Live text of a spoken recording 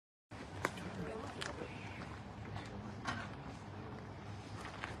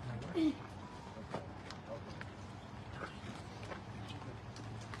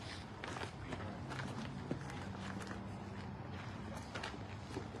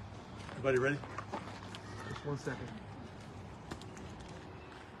Everybody ready? Just 1 second.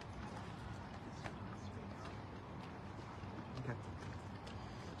 Okay.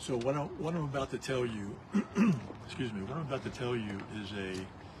 So what I'm about to tell you, excuse me, what I'm about to tell you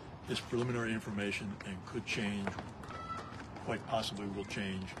is preliminary information and could change, quite possibly will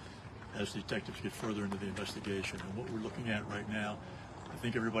change as detectives get further into the investigation. And what we're looking at right now, I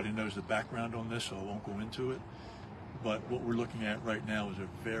think everybody knows the background on this, so I won't go into it. But what we're looking at right now is a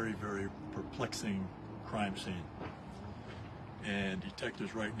very, very perplexing crime scene. And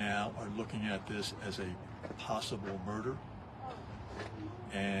detectives right now are looking at this as a possible murder,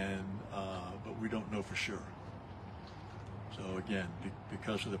 and but we don't know for sure. So again,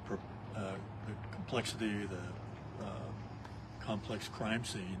 because of the complexity, the complex crime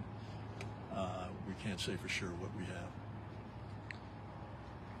scene, we can't say for sure what we have.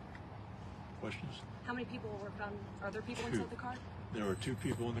 Questions? How many people were found? Are there people inside the car? There are 2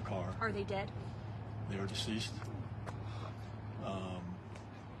 people in the car. Are they dead? They are deceased.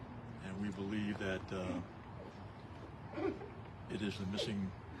 And we believe that it is the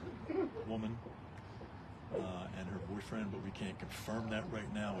missing woman and her boyfriend, but we can't confirm that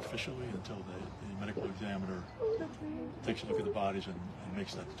right now officially until the medical examiner takes a look at the bodies and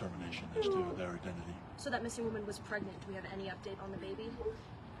makes that determination as to their identity. So that missing woman was pregnant. Do we have any update on the baby?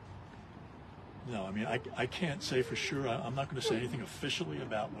 No, I mean, I can't say for sure. I'm not going to say anything officially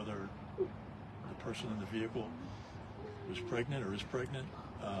about whether the person in the vehicle was pregnant or is pregnant.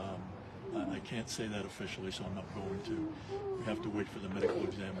 I can't say that officially, so I'm not going to. We have to wait for the medical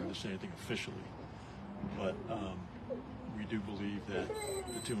examiner to say anything officially. But we do believe that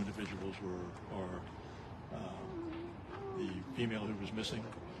the 2 individuals are the female who was missing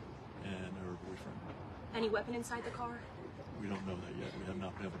and her boyfriend. Any weapon inside the car? We don't know that yet. We have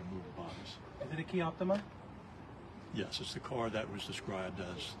not been able to move the bodies. Is it a Kia Optima? Yes, it's the car that was described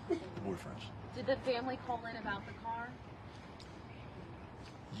as the boyfriend's. Did the family call in about the car?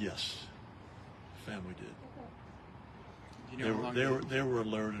 Yes, family did. Do you know They were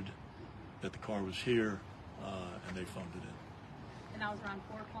alerted that the car was here, and they phoned it in. And that was around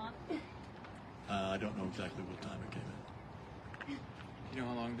 4 o'clock? I don't know exactly what time it came in. Do you know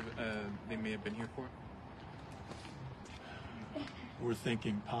how long they may have been here for? We're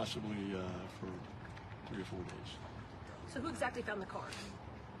thinking possibly for 3 or 4 days. So who exactly found the car?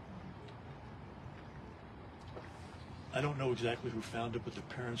 I don't know exactly who found it, but the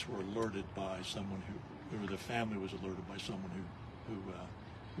parents were alerted by someone or the family was alerted by someone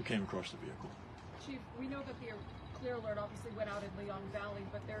who came across the vehicle. Chief, we know that the Clear Alert obviously went out in Leon Valley,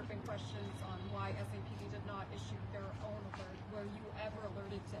 but there have been questions on why SAPD did not issue their own alert. Were you ever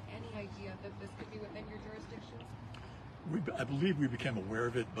alerted to any idea that this could be within your jurisdictions? I believe we became aware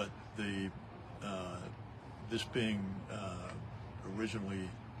of it, but this being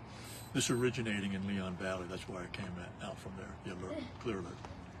originating in Leon Valley, that's why it came out from there, the alert, Clear Alert.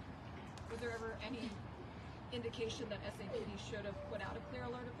 Was there ever any indication that SAPD should have put out a Clear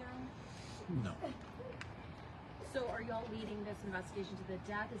Alert of their own? No. So are y'all leading this investigation to the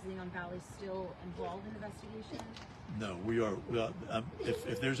death? Is Leon Valley still involved in the investigation? No, we are.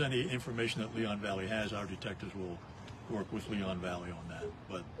 If there's any information that Leon Valley has, our detectives will work with Leon Valley on that.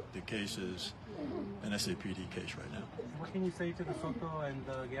 But the case is an SAPD case right now. What can you say to the Soto and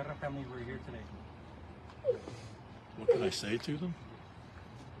the Guerra family who are here today? What can I say to them?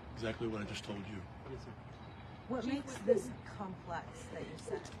 Exactly what I just told you. Yes, sir. What makes this complex that you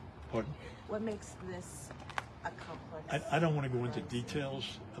said? Pardon? What makes this a complex? I don't want to go into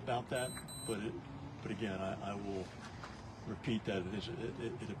details about that, but again, I will repeat that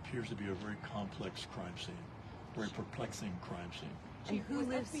it appears to be a very complex crime scene, very perplexing crime scene. And who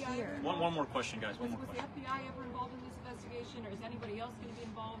lives here? One more question, guys. Was the FBI ever involved in this investigation, or is anybody else going to be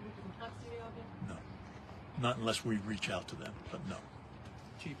involved with the complexity of it? No, not unless we reach out to them, but no.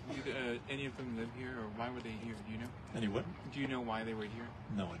 Chief, any of them live here, or why were they here? Do you know? Any what? Do you know why they were here?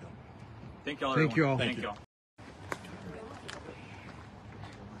 No, I don't. Thank y'all. Thank you all. Thank you. y'all.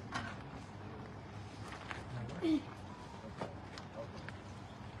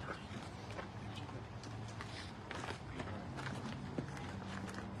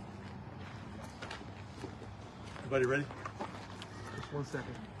 Everybody ready? Just 1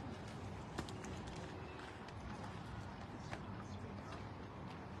 second.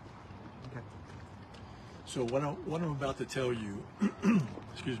 Okay. So what I'm about to tell you,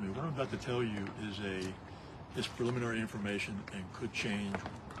 excuse me, what I'm about to tell you is preliminary information and could change,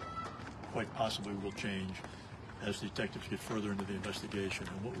 quite possibly will change as detectives get further into the investigation.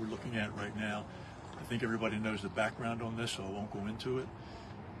 And what we're looking at right now, I think everybody knows the background on this, so I won't go into it.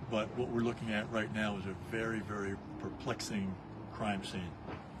 But what we're looking at right now is a very, very perplexing crime scene.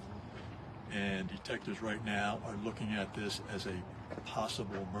 and detectives right now are looking at this as a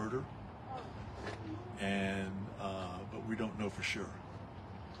possible murder, and but we don't know for sure.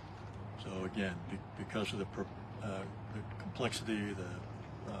 So again, because of the complexity,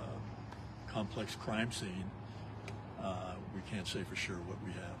 the complex crime scene, we can't say for sure what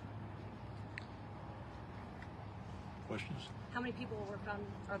we have. Questions? How many people were found?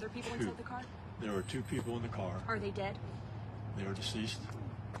 Are there people Two. inside the car? There are 2 people in the car. Are they dead? They are deceased.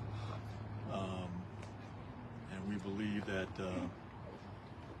 And we believe that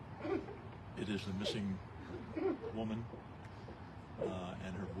it is the missing woman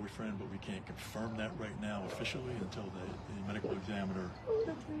and her boyfriend, but we can't confirm that right now officially until the medical examiner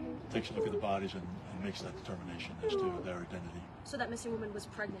takes a look at the bodies and makes that determination as to their identity. So that missing woman was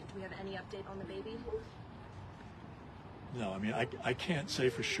pregnant. Do we have any update on the baby? No, I mean, I can't say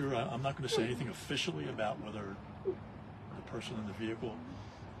for sure. I'm not going to say anything officially about whether the person in the vehicle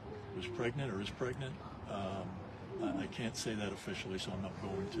was pregnant or is pregnant. I can't say that officially, so I'm not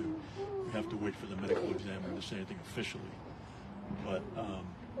going to. We have to wait for the medical examiner to say anything officially. But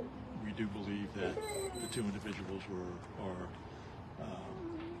we do believe that the 2 individuals are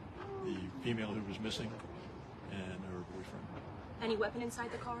the female who was missing and her boyfriend. Any weapon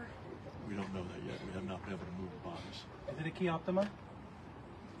inside the car? We don't know that yet. We have not been able to move the bodies. Is it a Kia Optima?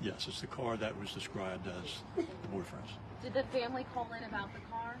 Yes, it's the car that was described as the boyfriend's. Did the family call in about the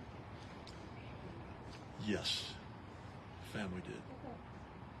car? Yes, family did.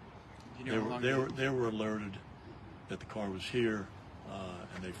 Do you know how long They were alerted that the car was here,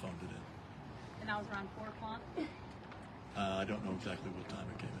 and they phoned it in. And that was around 4 o'clock? I don't know exactly what time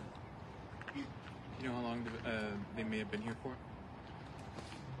it came in. Do you know how long they may have been here for?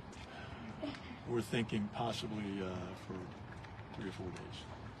 We're thinking possibly for 3 or 4 days.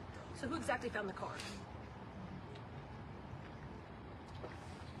 So who exactly found the car?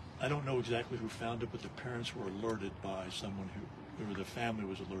 I don't know exactly who found it, but the parents were alerted by someone or the family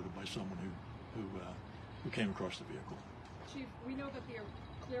was alerted by someone who came across the vehicle. Chief, we know that the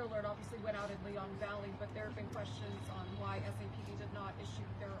Clear Alert obviously went out in Leon Valley, but there have been questions on why SAPD did not issue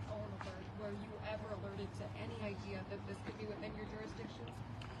their own alert. Were you ever alerted to any idea that this could be within your jurisdiction?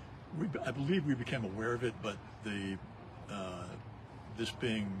 I believe we became aware of it, but this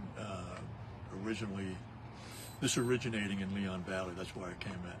being originating in Leon Valley, that's why it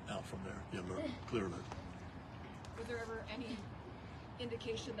came out from there, the alert, Clear Alert. Was there ever any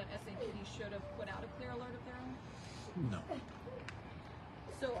indication that SAPD should have put out a Clear Alert of their own? No.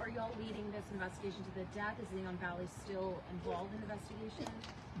 So are y'all leading this investigation to the death? Is Leon Valley still involved in the investigation?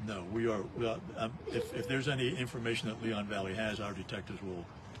 No, we are. If there's any information that Leon Valley has, our detectives will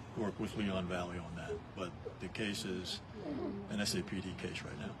work with Leon Valley on that. But the case is an SAPD case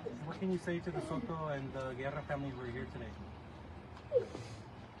right now. What can you say to the Soto and the Guerra family who are here today?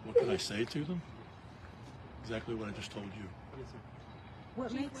 What can I say to them? Exactly what I just told you. Yes, sir.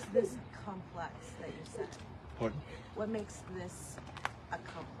 What makes this complex that you said? Pardon? What makes this a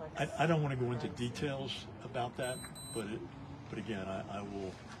complex? I don't want to go into details about that, but again, I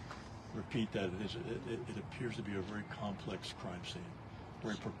will repeat that it appears to be a very complex crime scene,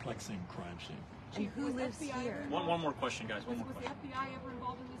 very perplexing crime scene. And who Was lives FBI here? One more question, guys. One Was more the question. FBI ever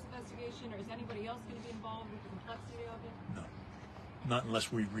involved in this investigation, or is anybody else going to be involved with the complexity of it? No, not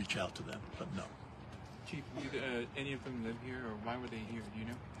unless we reach out to them, but no. Chief, did any of them live here, or why were they here? Do you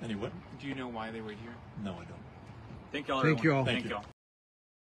know? Anyway, Do you know why they were here? no, I don't. Thank y'all. Thank you all. Thank Thank you. y'all.